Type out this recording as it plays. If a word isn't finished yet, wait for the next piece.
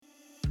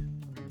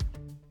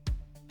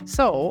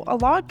So, a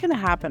lot can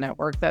happen at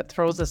work that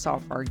throws us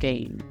off our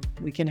game.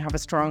 We can have a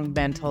strong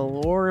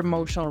mental or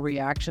emotional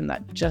reaction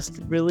that just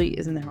really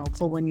isn't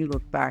helpful when you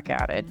look back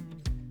at it.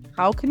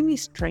 How can we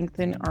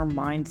strengthen our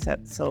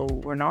mindset so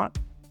we're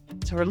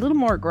a little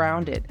more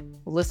grounded?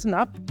 Well, listen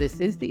up. This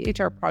is the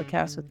HR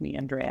podcast with me,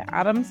 Andrea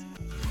Adams.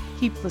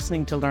 Keep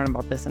listening to learn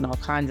about this and all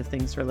kinds of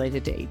things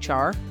related to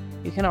HR.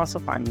 You can also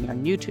find me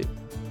on YouTube.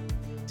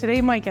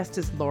 Today, my guest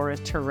is Laura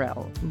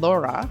Terrell.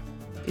 Laura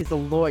is a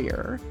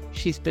lawyer.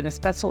 She's been a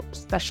special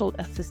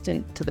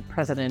assistant to the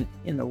president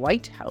in the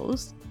White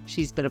House.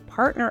 She's been a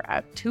partner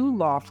at 2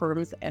 law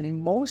firms,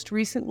 and most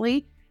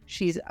recently,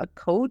 she's a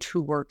coach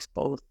who works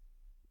both,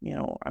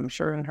 I'm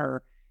sure in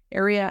her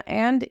area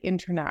and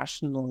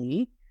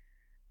internationally.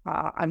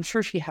 I'm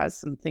sure she has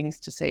some things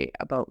to say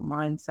about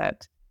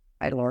mindset.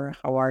 Hi, Laura.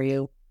 How are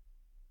you?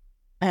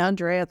 Hi,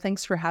 Andrea.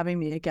 Thanks for having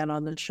me again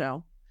on the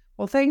show.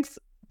 Well, thanks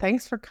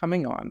for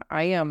coming on.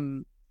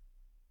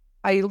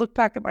 I look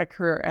back at my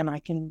career and I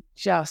can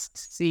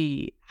just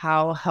see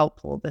how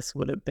helpful this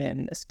would have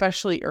been,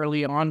 especially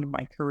early on in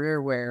my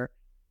career where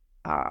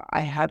I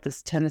had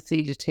this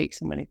tendency to take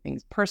so many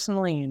things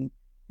personally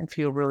and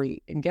feel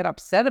and get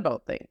upset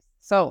about things.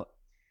 So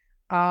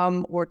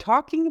we're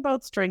talking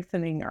about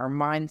strengthening our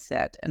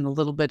mindset and a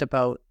little bit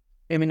about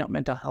maybe not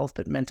mental health,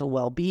 but mental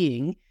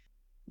well-being.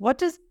 What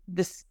does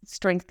this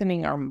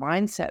strengthening our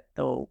mindset,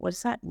 though, what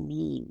does that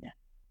mean?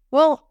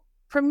 Well,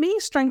 for me,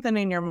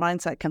 strengthening your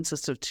mindset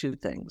consists of 2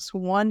 things.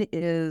 One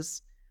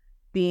is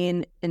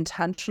being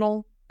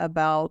intentional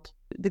about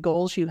the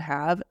goals you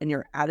have and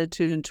your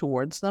attitude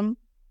towards them.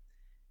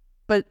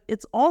 But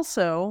it's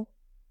also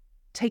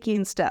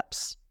taking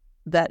steps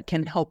that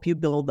can help you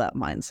build that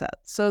mindset.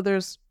 So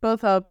there's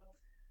both a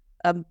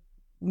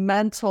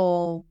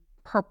mental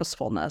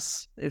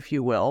purposefulness, if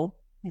you will.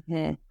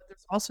 Mm-hmm. But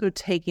there's also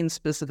taking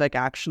specific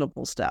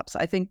actionable steps.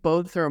 I think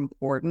both are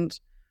important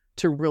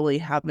to really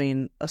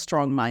having a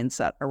strong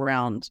mindset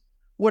around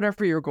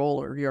whatever your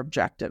goal or your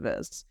objective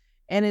is.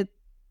 And it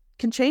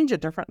can change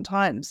at different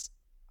times.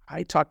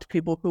 I talk to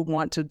people who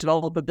want to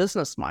develop a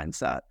business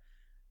mindset.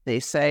 They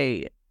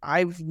say,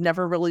 I've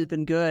never really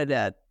been good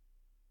at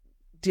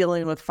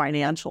dealing with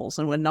financials.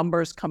 And when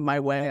numbers come my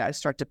way, I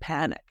start to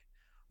panic.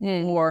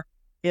 Or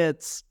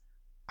it's,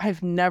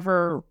 I've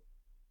never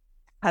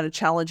had a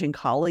challenging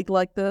colleague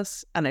like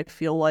this. And I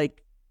feel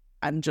like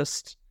I'm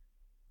just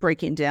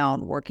breaking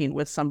down working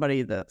with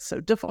somebody that's so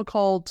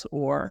difficult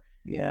or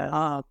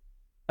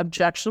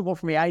objectionable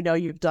for me. I know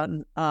you've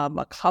done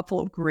a couple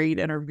of great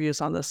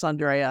interviews on this,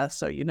 Andrea,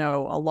 so you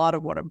know a lot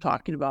of what I'm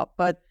talking about.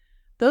 But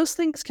those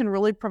things can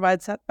really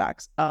provide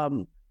setbacks.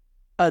 A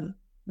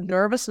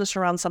nervousness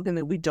around something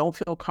that we don't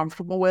feel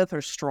comfortable with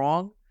or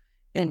strong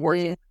in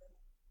working.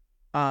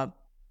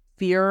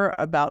 Fear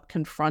about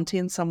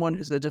confronting someone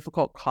who's a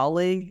difficult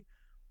colleague,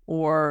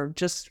 or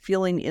just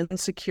feeling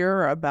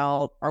insecure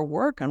about our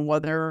work and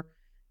whether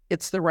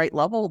it's the right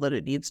level that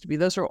it needs to be.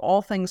 Those are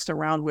all things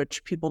around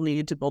which people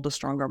need to build a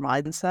stronger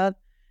mindset.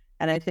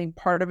 And I think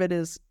part of it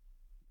is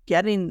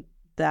getting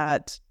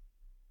that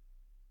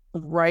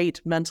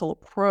right mental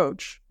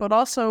approach, but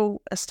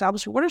also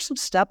establishing what are some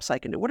steps I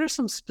can do? What are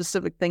some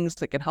specific things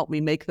that can help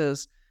me make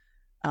those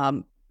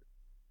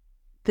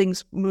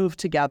things move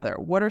together?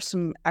 What are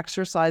some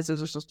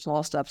exercises or some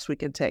small steps we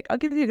can take? I'll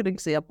give you a good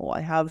example.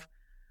 I have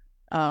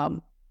a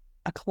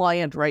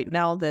client right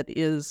now that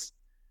is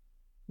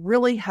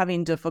really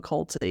having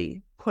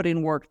difficulty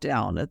putting work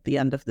down at the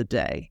end of the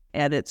day.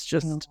 And it's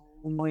just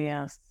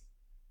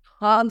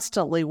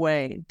constantly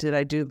weighing, did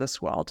I do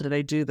this well? Did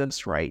I do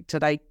this right?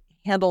 Did I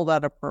handle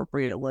that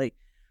appropriately?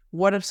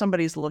 What if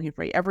somebody's looking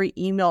for me? Every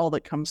email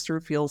that comes through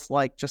feels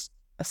like just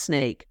a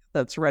snake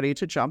that's ready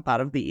to jump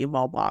out of the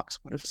email box.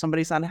 What if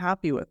somebody's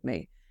unhappy with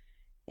me?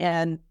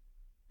 And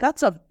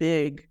that's a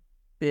big,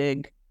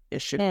 big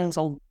issue. There's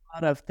a lot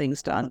of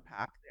things to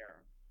unpack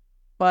there.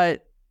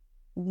 But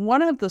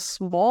one of the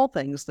small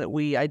things that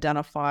we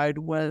identified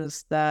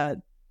was that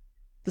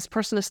this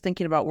person is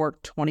thinking about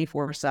work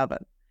 24/7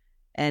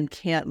 and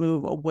can't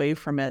move away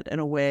from it in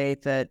a way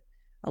that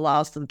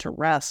allows them to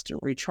rest and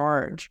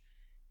recharge.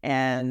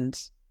 And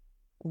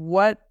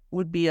what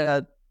would be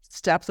a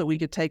step that we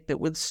could take that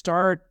would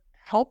start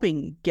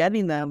helping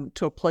getting them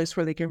to a place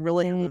where they can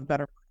really have a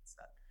better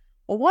mindset?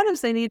 Well, one is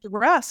they need to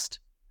rest.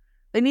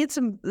 They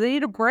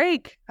need a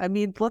break. I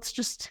mean, let's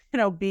just,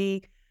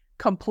 be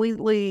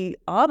completely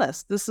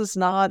honest. This is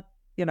not,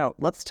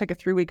 let's take a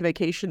 3-week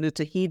vacation to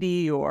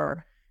Tahiti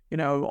or,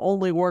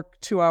 only work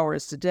 2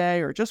 hours a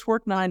day or just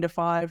work 9 to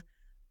 5.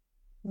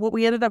 What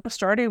we ended up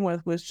starting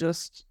with was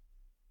just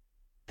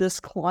this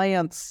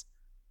client's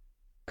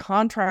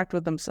contract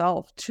with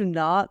themselves to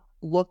not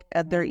look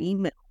at their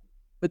email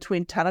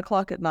between 10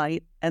 o'clock at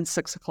night and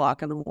 6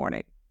 o'clock in the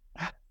morning.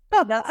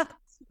 No, that's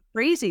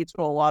crazy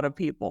to a lot of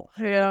people.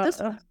 Yeah. This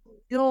is a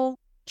real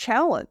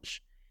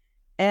challenge.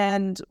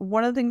 And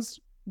one of the things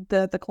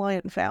that the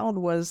client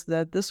found was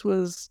that this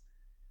was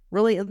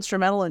really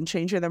instrumental in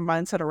changing their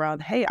mindset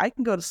around, hey, I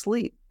can go to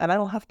sleep and I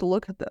don't have to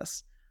look at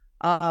this.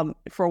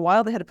 For a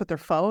while, they had to put their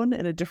phone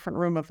in a different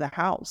room of the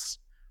house.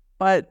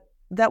 But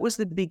that was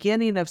the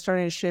beginning of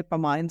starting to shape a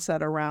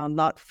mindset around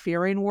not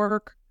fearing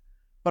work,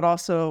 but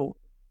also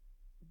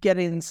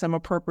getting some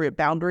appropriate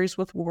boundaries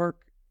with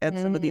work and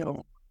some of the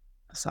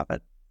openness of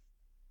it.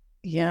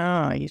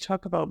 Yeah, you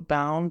talk about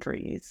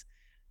boundaries.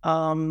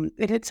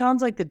 It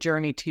sounds like the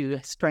journey to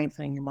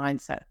strengthening your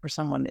mindset for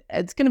someone,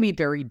 it's going to be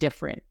very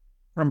different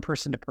from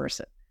person to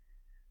person.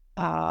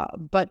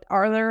 But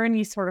are there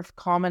any sort of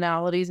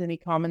commonalities, any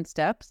common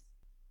steps?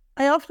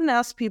 I often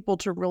ask people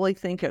to really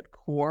think at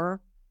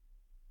core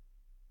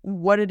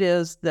what it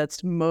is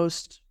that's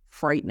most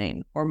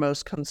frightening or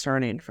most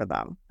concerning for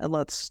them. And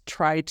let's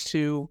try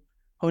to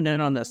hone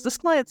in on this. This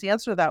client's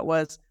answer to that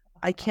was,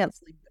 I can't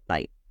sleep at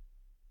night.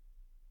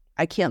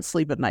 I can't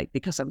sleep at night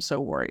because I'm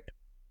so worried.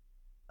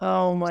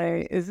 Oh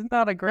my, isn't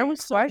that a great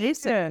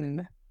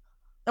question?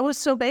 That was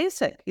so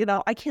basic.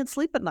 I can't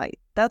sleep at night.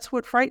 That's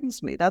what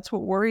frightens me. That's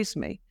what worries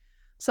me.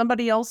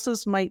 Somebody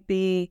else's might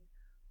be,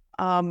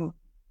 I'm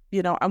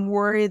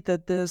worried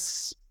that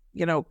this,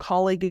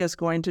 colleague is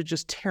going to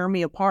just tear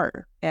me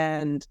apart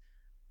and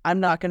I'm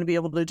not going to be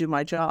able to do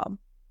my job.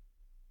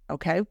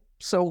 Okay.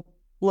 So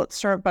let's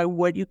start by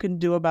what you can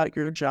do about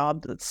your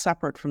job that's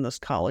separate from this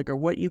colleague, or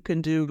what you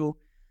can do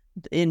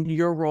in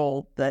your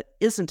role that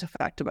isn't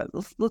affected by it.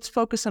 Let's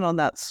focus in on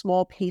that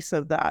small piece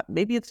of that.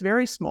 Maybe it's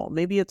very small.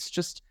 Maybe it's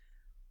just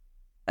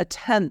a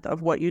tenth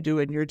of what you do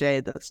in your day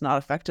that's not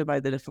affected by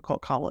the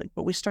difficult colleague.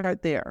 But we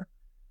start there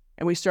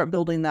and we start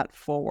building that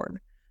forward,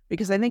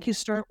 because I think you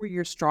start where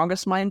your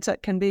strongest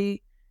mindset can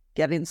be,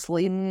 getting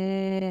sleep,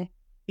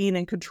 being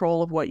in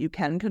control of what you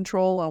can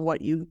control and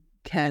what you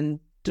can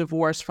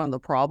divorce from the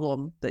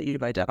problem that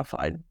you've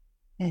identified.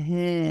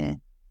 I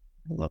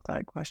love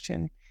that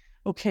question.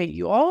 Okay,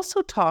 you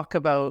also talk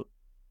about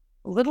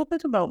a little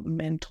bit about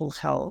mental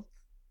health.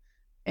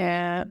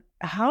 And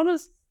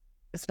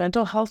is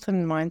mental health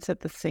and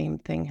mindset the same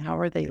thing? How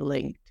are they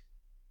linked?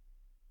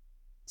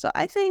 So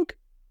I think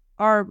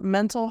our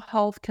mental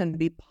health can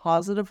be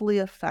positively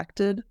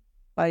affected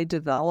by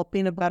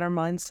developing a better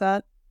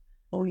mindset.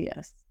 Oh,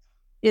 yes.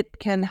 It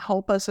can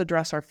help us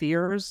address our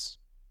fears,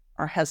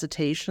 our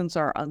hesitations,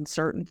 our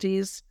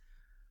uncertainties.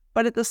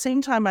 But at the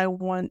same time, I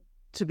want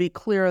to be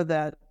clear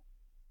that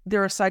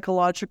there are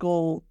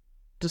psychological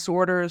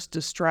disorders,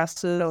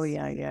 distresses. Oh,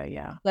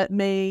 yeah. That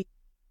may,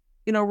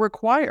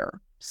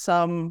 require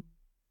some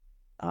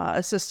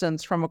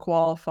assistance from a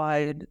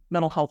qualified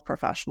mental health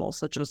professional,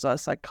 such as a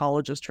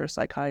psychologist or a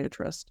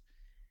psychiatrist.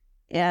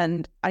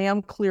 And I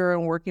am clear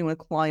in working with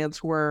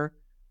clients where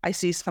I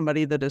see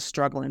somebody that is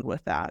struggling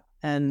with that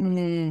and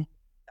that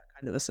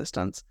kind of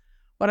assistance.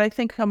 But I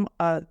think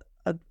the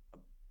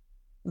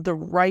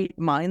right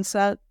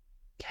mindset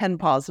can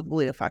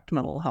positively affect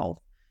mental health.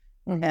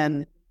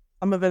 And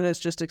some of it is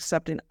just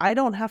accepting I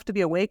don't have to be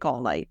awake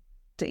all night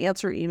to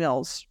answer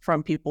emails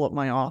from people at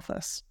my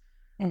office.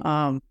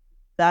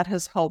 That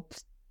has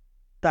helped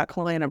that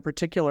client in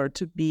particular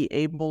to be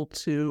able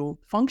to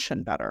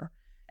function better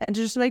and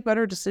to just make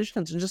better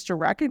decisions, and just to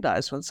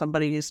recognize when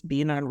somebody is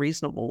being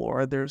unreasonable,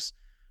 or there's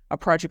a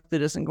project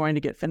that isn't going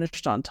to get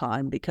finished on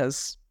time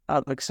because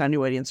of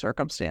extenuating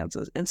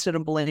circumstances, instead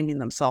of blaming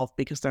themselves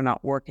because they're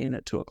not working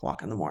at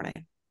 2:00 in the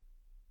morning.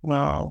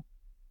 Wow.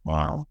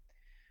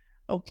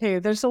 Okay,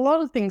 there's a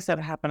lot of things that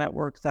happen at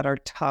work that are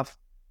tough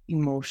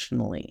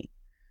emotionally.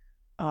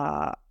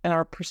 And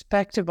our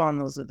perspective on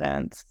those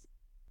events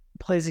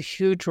plays a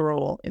huge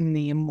role in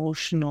the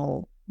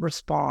emotional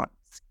response.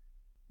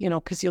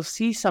 Because you'll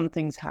see some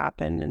things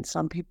happen and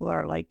some people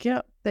are like,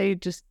 yeah, they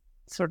just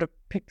sort of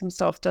pick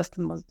themselves, dust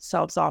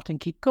themselves off and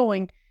keep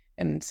going.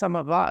 And some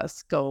of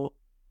us go,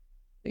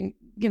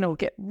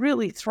 get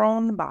really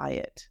thrown by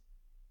it.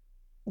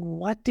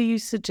 What do you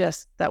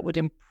suggest that would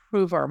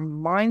improve our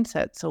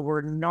mindset so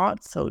we're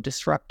not so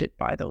disrupted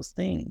by those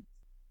things?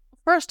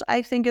 First,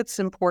 I think it's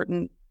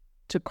important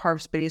to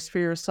carve space for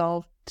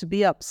yourself to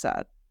be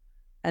upset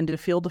and to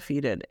feel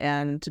defeated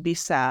and to be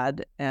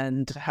sad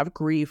and to have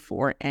grief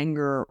or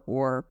anger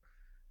or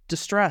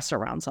distress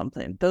around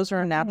something. Those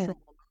are natural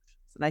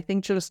emotions. And I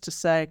think just to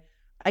say,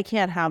 I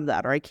can't have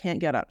that, or I can't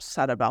get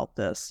upset about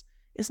this,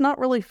 is not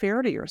really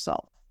fair to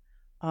yourself.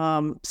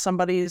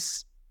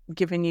 Somebody's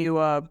giving you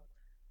a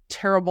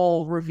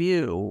terrible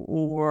review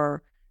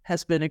or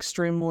has been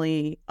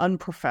extremely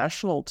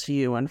unprofessional to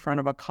you in front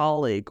of a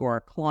colleague or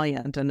a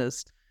client and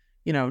has,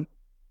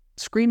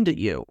 screamed at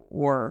you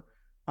or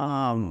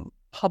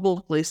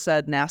publicly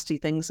said nasty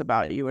things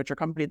about you at your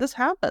company. This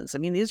happens. I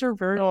mean, these are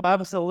very... Oh,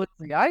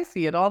 absolutely. I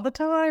see it all the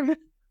time.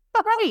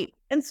 Right.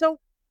 And so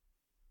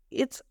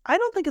I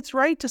don't think it's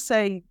right to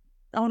say,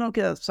 oh, don't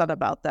get upset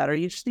about that, or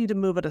you just need to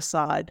move it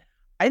aside.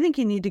 I think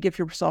you need to give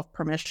yourself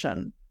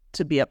permission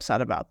to be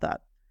upset about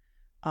that.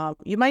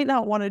 You might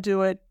not want to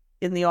do it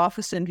in the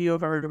office in view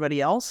of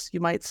everybody else.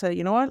 You might say,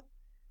 you know what?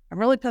 I'm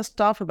really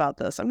pissed off about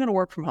this. I'm going to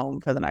work from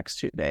home for the next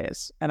 2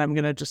 days. And I'm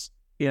going to just,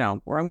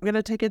 or I'm going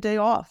to take a day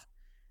off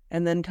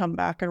and then come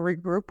back and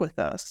regroup with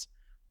this.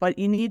 But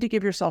you need to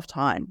give yourself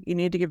time. You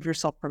need to give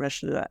yourself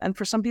permission to that. And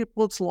for some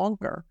people, it's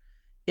longer.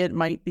 It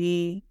might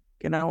be,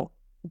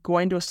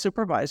 going to a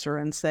supervisor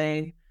and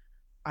saying,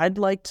 I'd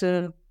like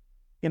to,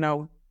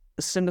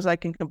 as soon as I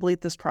can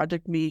complete this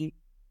project,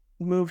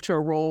 move to a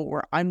role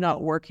where I'm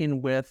not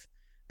working with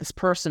this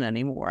person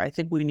anymore. I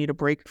think we need a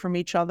break from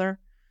each other.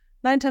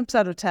 9 times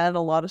out of 10,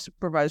 a lot of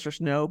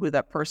supervisors know who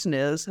that person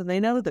is, and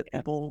they know that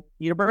people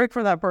need a break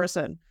from that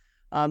person.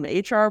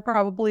 HR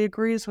probably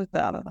agrees with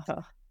that.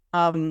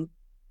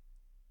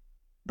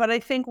 But I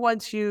think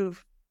once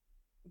you've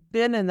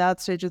been in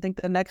that stage, I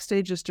think the next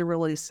stage is to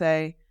really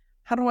say,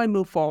 how do I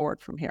move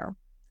forward from here?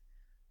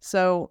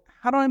 So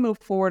how do I move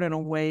forward in a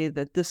way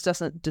that this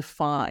doesn't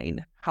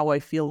define how I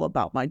feel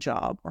about my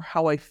job or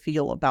how I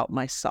feel about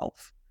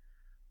myself?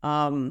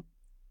 I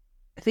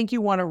think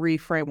you want to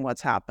reframe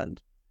what's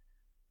happened.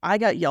 I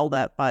got yelled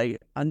at by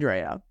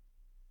Andrea,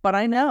 but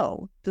I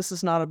know this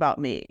is not about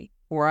me,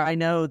 or I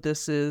know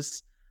this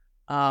is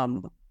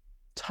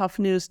tough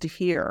news to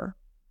hear.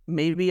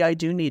 Maybe I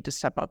do need to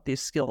step up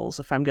these skills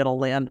if I'm going to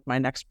land my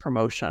next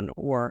promotion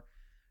or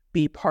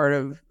be part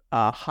of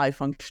a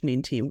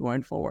high-functioning team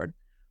going forward.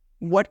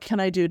 What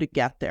can I do to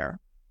get there?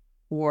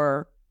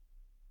 Or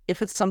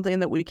if it's something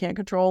that we can't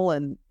control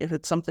and if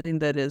it's something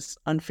that is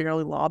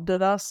unfairly lobbed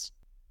at us,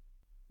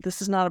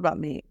 this is not about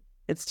me.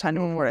 It's time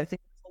to move forward. I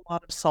think there's a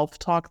lot of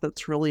self-talk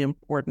that's really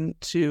important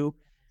to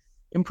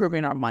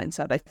improving our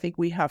mindset. I think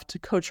we have to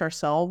coach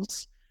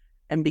ourselves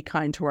and be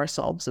kind to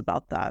ourselves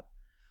about that.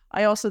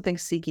 I also think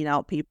seeking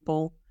out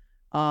people,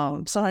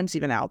 sometimes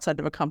even outside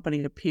of a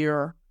company, a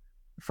peer,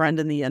 a friend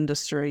in the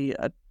industry,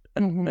 a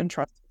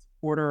trusted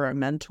supporter, a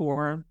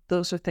mentor,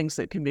 those are things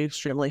that can be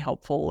extremely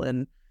helpful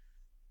in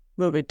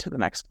moving to the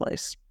next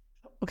place.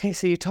 Okay,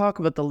 so you talk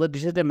about the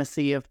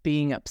legitimacy of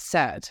being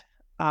upset,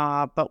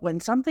 but when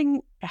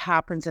something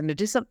happens and it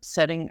is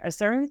upsetting, is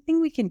there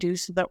anything we can do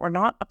so that we're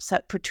not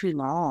upset for too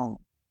long?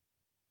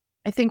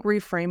 I think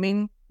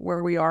reframing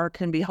where we are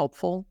can be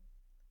helpful.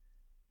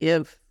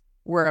 If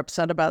we're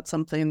upset about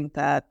something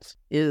that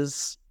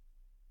is,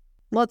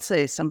 let's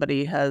say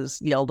somebody has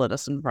yelled at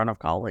us in front of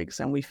colleagues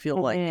and we feel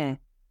like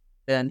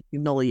been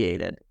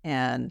humiliated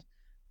and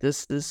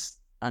this is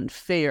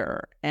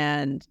unfair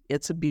and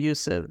it's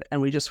abusive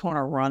and we just want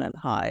to run and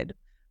hide.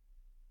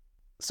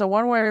 So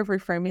one way of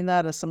reframing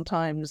that is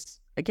sometimes,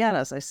 again,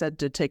 as I said,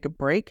 to take a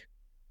break,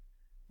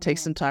 take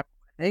some time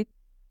away.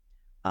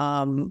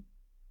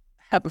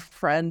 Have a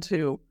friend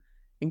who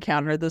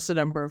encountered this a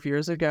number of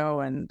years ago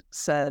and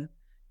said,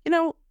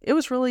 it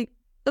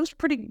was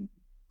pretty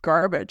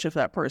garbage of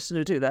that person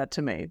to do that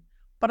to me.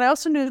 But I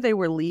also knew they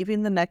were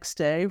leaving the next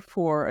day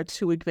for a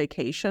 2-week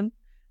vacation.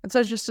 And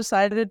so I just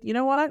decided, you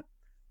know what?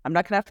 I'm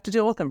not going to have to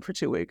deal with them for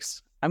 2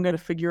 weeks. I'm going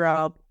to figure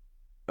out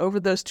over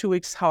those 2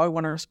 weeks how I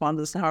want to respond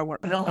to this and how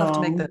I don't have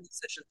to make that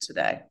decision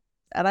today.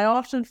 And I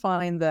often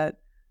find that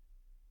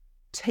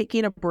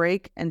taking a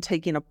break and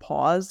taking a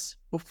pause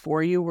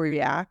before you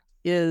react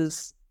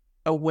is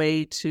a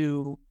way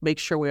to make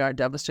sure we aren't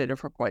devastated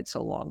for quite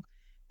so long.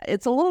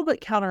 It's a little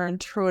bit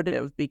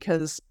counterintuitive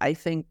because I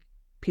think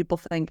people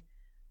think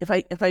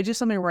if I do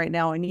something right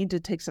now, I need to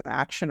take some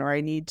action or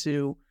I need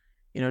to,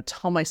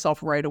 tell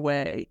myself right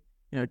away,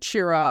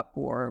 cheer up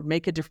or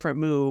make a different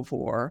move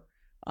or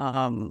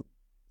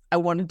I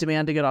want to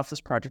demand to get off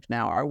this project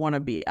now or I want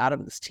to be out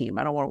of this team.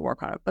 I don't want to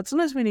work on it. But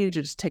sometimes we need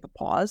to just take a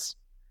pause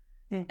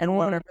and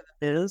whatever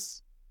that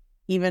is,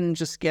 even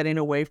just getting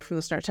away from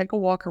the start, take a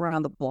walk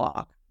around the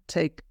block,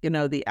 take,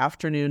 the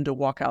afternoon to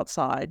walk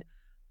outside,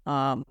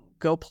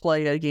 go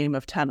play a game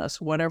of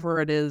tennis,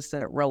 whatever it is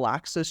that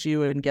relaxes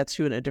you and gets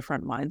you in a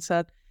different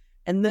mindset,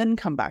 and then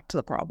come back to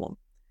the problem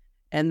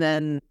and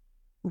then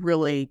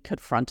really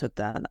confront it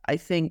then. I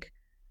think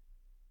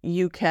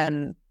you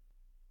can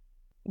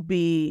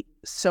be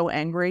so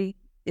angry.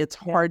 It's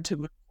hard to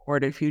move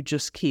forward if you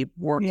just keep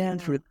working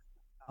through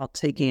without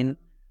taking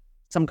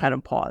some kind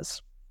of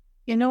pause.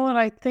 You know what?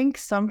 I think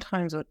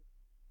sometimes what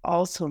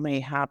also may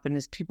happen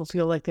is people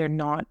feel like they're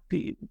not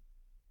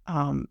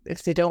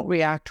if they don't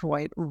react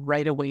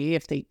right away,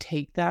 if they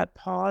take that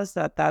pause,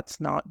 that's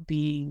not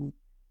being,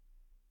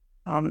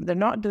 they're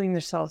not doing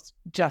themselves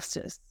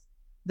justice.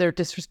 They're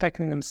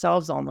disrespecting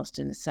themselves almost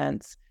in a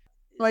sense.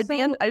 So I'd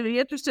be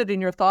interested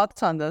in your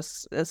thoughts on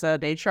this as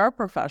an HR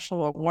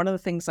professional. One of the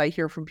things I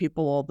hear from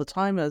people all the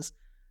time is,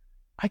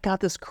 I got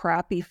this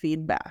crappy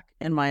feedback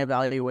in my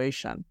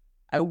evaluation.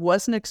 I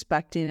wasn't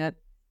expecting it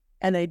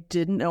and I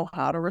didn't know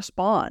how to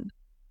respond.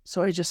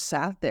 So I just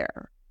sat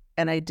there.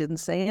 And I didn't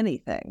say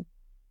anything.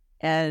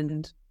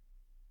 And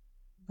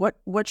what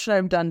should I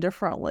have done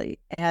differently?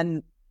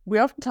 And we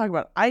often talk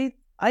about, I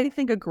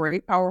think a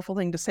great, powerful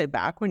thing to say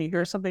back when you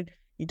hear something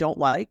you don't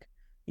like,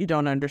 you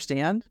don't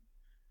understand,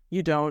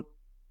 you don't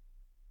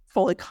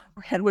fully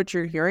comprehend what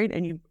you're hearing,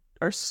 and you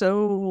are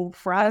so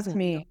frazzled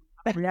to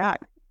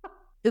react.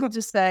 It'll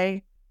just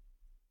say,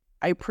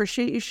 I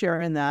appreciate you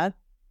sharing that.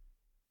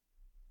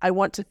 I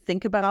want to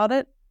think about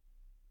it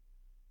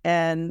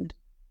and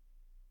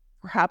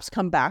perhaps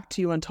come back to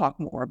you and talk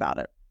more about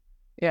it.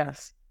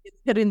 Yes. It's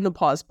hitting the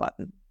pause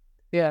button.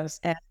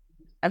 Yes. And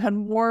I've had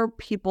more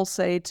people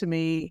say to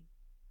me,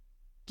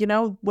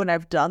 when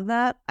I've done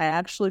that, I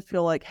actually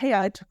feel like, hey,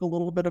 I took a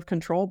little bit of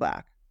control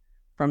back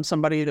from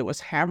somebody that was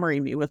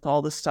hammering me with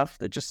all this stuff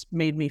that just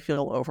made me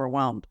feel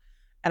overwhelmed.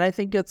 And I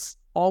think it's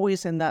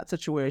always in that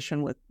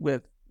situation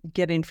with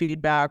getting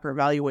feedback or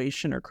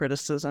evaluation or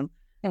criticism.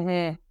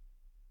 Thank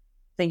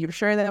you for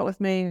sharing that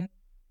with me.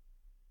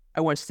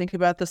 I want to think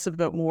about this a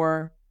bit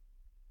more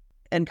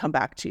and come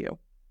back to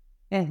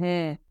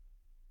you.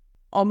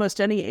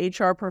 Almost any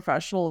HR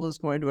professional is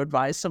going to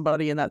advise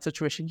somebody in that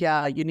situation,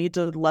 yeah, you need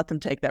to let them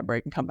take that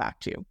break and come back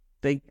to you.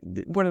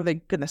 What are they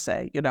going to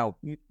say?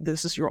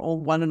 This is your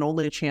own one and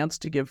only chance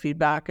to give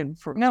feedback and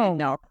for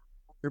now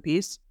your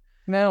piece.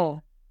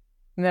 No,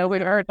 we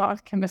are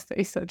not going to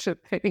say such a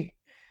thing.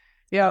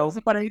 Yeah,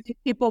 but I think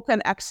people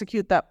can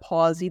execute that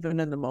pause even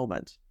in the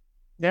moment.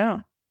 Yeah,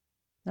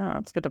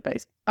 that's good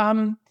advice.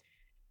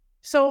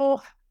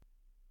 So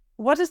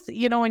what is,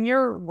 in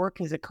your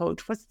work as a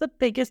coach, what's the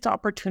biggest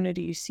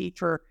opportunity you see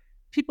for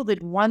people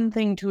that one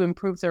thing to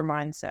improve their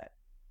mindset?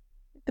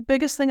 The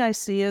biggest thing I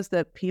see is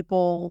that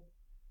people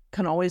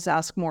can always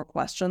ask more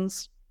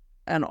questions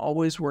and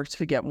always work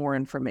to get more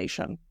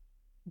information.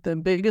 The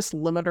biggest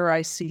limiter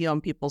I see on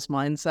people's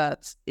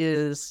mindsets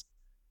is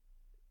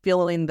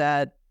feeling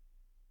that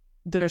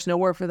there's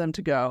nowhere for them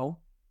to go,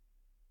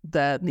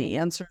 that the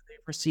answer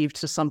they've received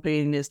to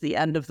something is the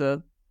end of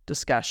the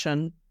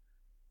discussion,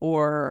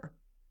 or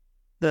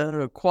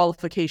the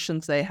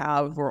qualifications they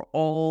have are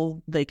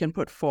all they can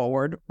put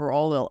forward or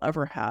all they'll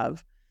ever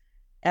have.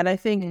 And I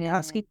think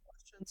asking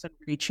questions and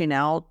reaching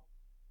out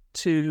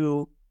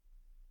to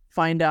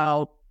find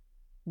out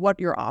what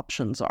your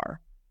options are.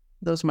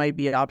 Those might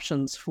be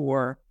options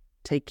for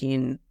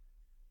taking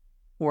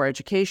more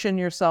education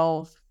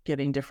yourself,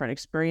 getting different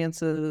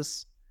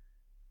experiences,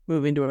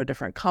 moving to a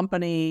different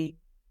company,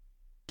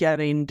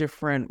 getting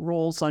different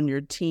roles on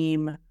your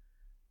team.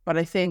 But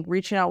I think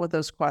reaching out with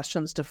those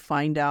questions to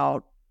find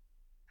out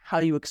how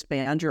you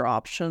expand your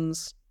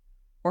options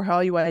or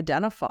how you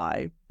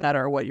identify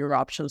better what your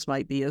options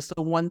might be is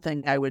the one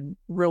thing I would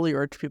really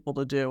urge people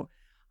to do.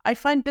 I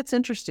find it's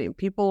interesting.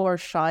 People are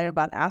shy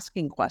about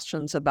asking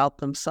questions about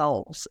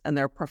themselves and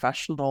their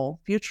professional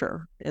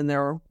future in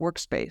their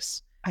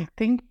workspace. I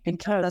think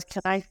because,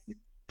 can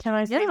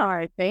I say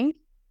I think?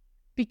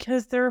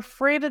 Because they're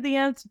afraid of the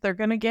answer they're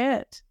going to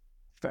get.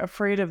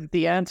 Afraid of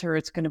the answer,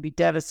 it's going to be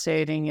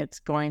devastating. It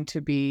isn't going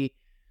to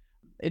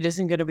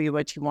be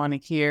what you want to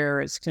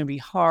hear. It's going to be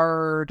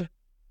hard.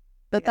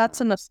 That's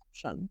an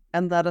assumption.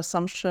 And that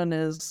assumption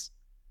is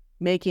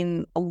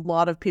making a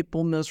lot of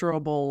people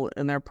miserable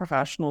in their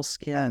professional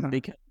skin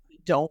because they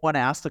don't want to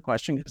ask the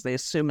question because they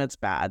assume it's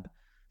bad.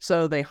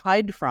 So they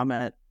hide from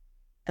it.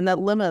 And that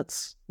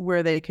limits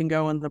where they can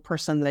go and the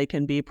person they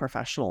can be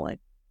professionally.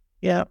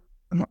 Yeah.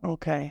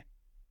 Okay.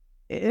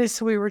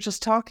 So we were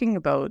just talking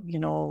about,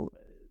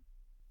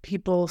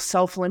 people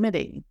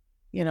self-limiting.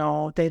 They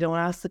don't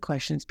ask the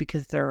questions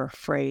because they're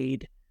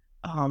afraid.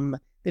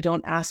 They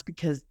don't ask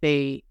because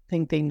they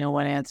think they know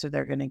what answer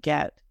they're going to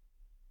get.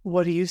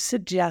 What do you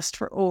suggest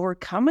for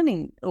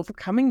overcoming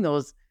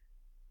those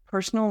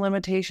personal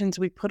limitations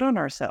we put on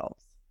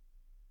ourselves?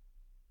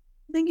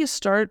 I think you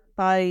start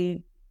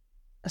by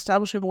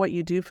establishing what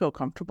you do feel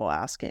comfortable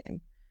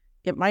asking.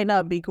 It might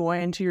not be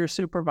going to your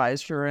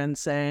supervisor and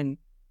saying,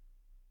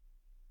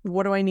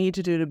 what do I need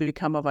to do to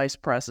become a vice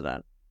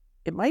president?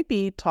 It might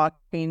be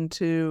talking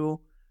to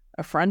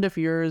a friend of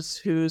yours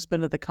who's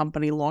been at the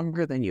company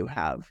longer than you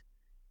have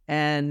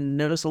and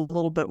notice a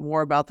little bit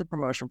more about the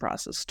promotion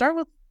process. Start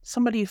with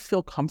somebody you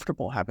feel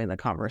comfortable having the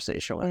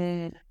conversation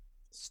with.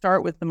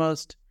 Start with the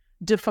most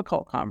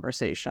difficult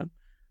conversation.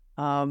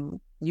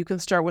 You can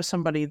start with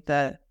somebody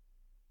that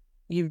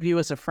you view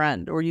as a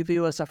friend or you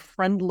view as a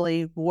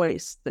friendly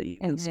voice that you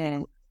can speak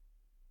with.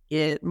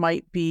 It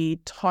might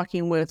be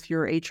talking with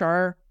your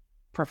HR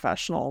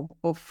professional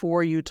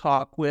before you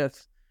talk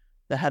with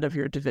the head of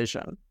your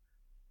division,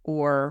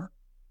 or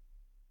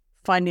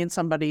finding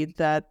somebody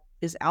that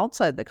is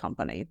outside the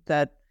company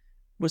that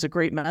was a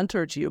great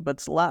mentor to you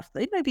but's left.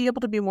 They may be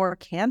able to be more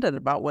candid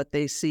about what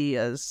they see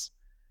as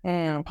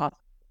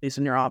possibilities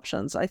in your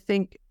options. I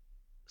think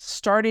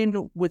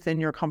starting within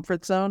your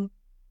comfort zone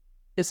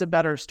is a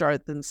better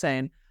start than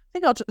saying, I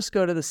think I'll just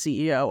go to the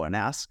CEO and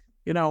ask,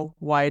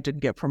 why I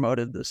didn't get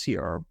promoted this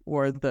year,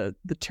 or the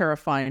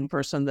terrifying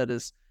person that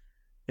is,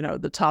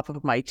 the top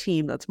of my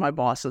team, that's my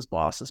boss's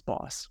boss's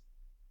boss.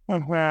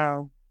 Oh,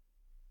 wow.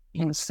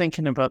 I was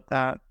thinking about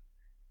that.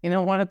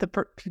 One of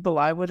the people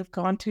I would have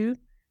gone to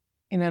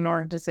in an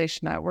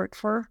organization I worked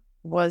for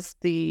was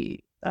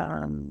the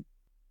AA,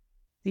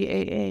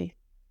 the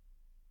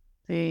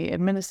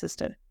admin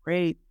assistant.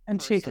 Great. And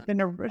she'd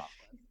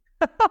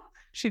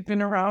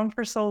been around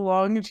for so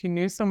long and she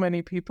knew so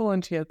many people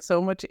and she had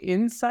so much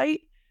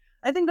insight.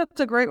 I think that's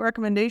a great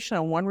recommendation.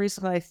 And one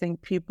reason I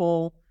think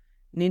people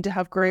need to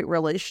have great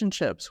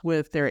relationships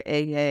with their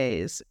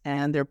AAs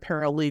and their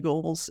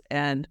paralegals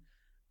and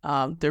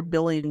their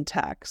billing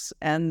techs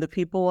and the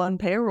people on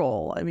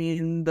payroll. I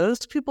mean,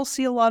 those people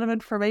see a lot of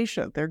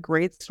information. They're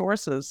great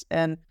sources.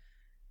 And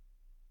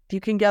you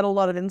can get a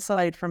lot of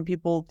insight from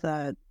people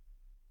that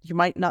you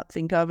might not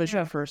think of as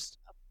your first,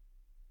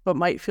 but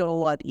might feel a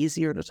lot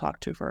easier to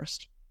talk to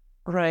first.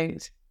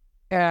 Right.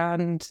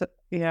 And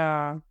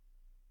yeah.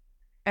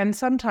 And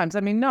sometimes, I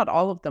mean, not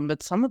all of them,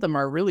 but some of them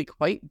are really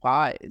quite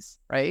wise,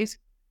 right?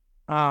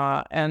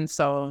 And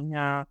so,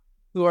 yeah,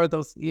 who are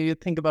those? You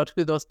think about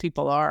who those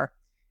people are.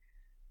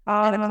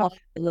 And a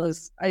client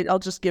was, I'll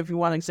just give you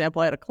one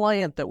example. I had a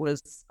client that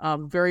was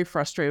very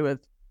frustrated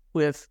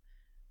with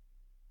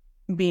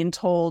being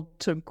told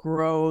to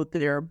grow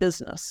their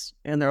business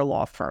in their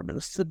law firm. And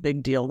this is a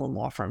big deal in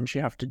law firms.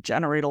 You have to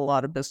generate a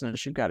lot of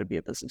business. You've got to be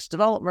a business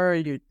developer.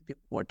 You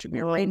want to be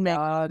a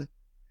rainmaker.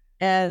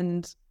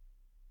 And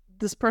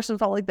this person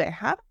felt like they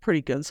had a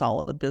pretty good,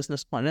 solid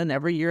business plan. And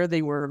every year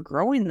they were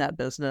growing that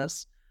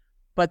business,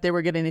 but they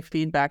were getting the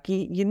feedback.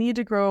 You need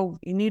to grow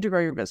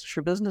your business.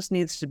 Your business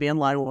needs to be in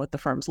line with what the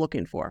firm's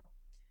looking for.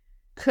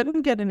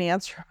 Couldn't get an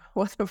answer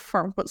what the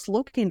firm was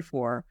looking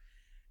for.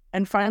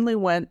 And finally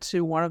went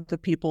to one of the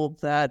people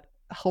that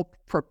helped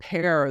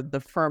prepare the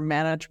firm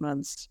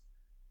management's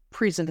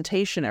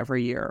presentation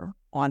every year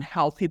on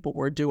how people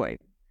were doing.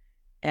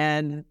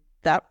 And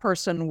that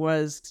person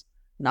was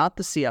not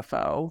the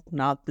CFO,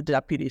 not the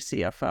deputy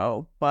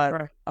CFO,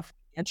 but a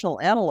financial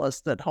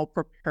analyst that helped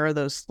prepare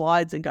those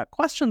slides and got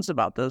questions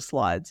about those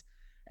slides.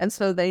 And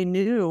so they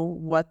knew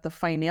what the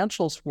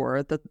financials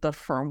were that the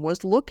firm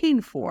was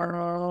looking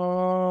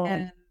for.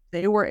 And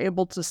they were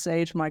able to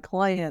say to my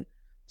client,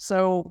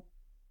 so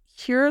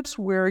here's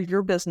where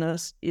your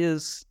business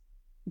is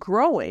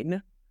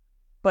growing,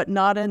 but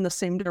not in the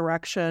same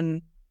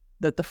direction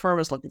that the firm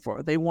is looking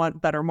for. They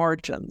want better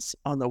margins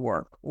on the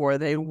work, or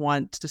they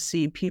want to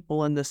see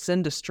people in this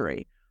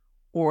industry,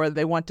 or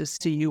they want to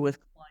see you with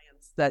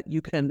clients that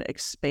you can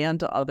expand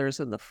to others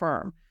in the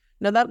firm.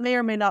 Now, that may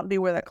or may not be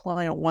where that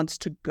client wants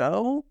to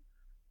go,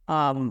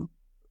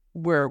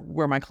 where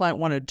my client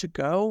wanted to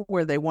go,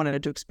 where they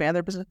wanted to expand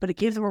their business, but it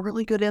gave them a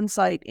really good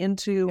insight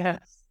into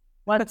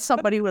what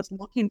somebody was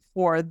looking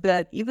for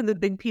that even the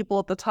big people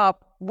at the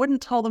top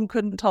wouldn't tell them,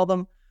 couldn't tell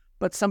them,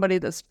 but somebody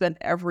that spent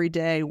every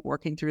day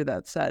working through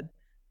that said,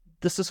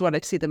 this is what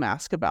I see them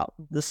ask about.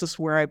 This is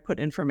where I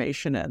put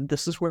information in.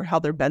 This is how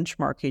they're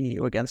benchmarking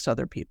you against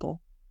other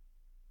people.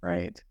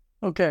 Right.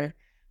 Okay.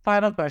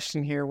 Final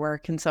question here. Where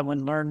can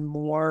someone learn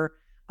more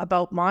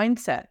about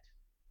mindset?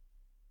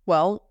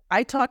 Well,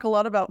 I talk a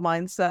lot about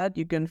mindset.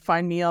 You can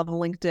find me on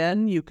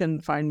LinkedIn. You can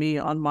find me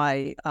on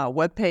my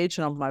webpage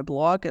and on my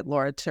blog at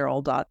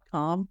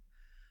lauraterrell.com.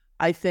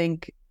 I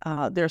think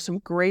there's some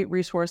great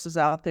resources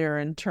out there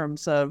in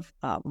terms of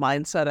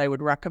mindset. I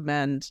would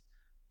recommend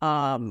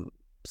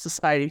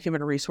Society of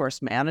Human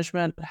Resource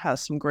Management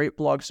has some great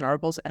blogs and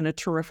articles, and a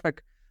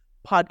terrific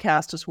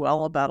podcast as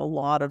well about a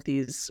lot of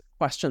these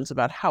questions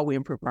about how we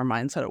improve our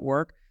mindset at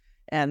work.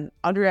 And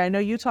Andrea, I know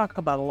you talk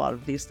about a lot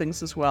of these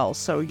things as well,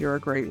 so you're a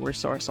great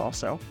resource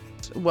also.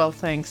 Well,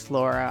 thanks,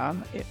 Laura.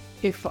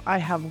 If I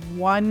have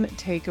one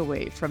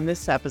takeaway from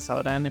this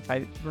episode, and if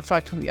I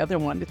reflect on the other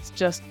one, it's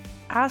just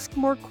ask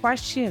more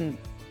questions,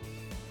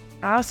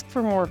 ask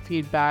for more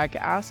feedback,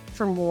 ask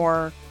for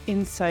more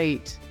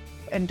insight,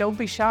 and don't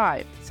be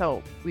shy.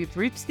 So we've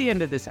reached the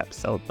end of this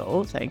episode,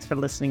 though. Thanks for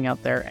listening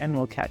out there, and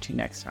we'll catch you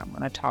next time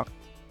when I talk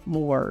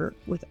more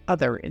with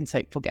other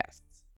insightful guests.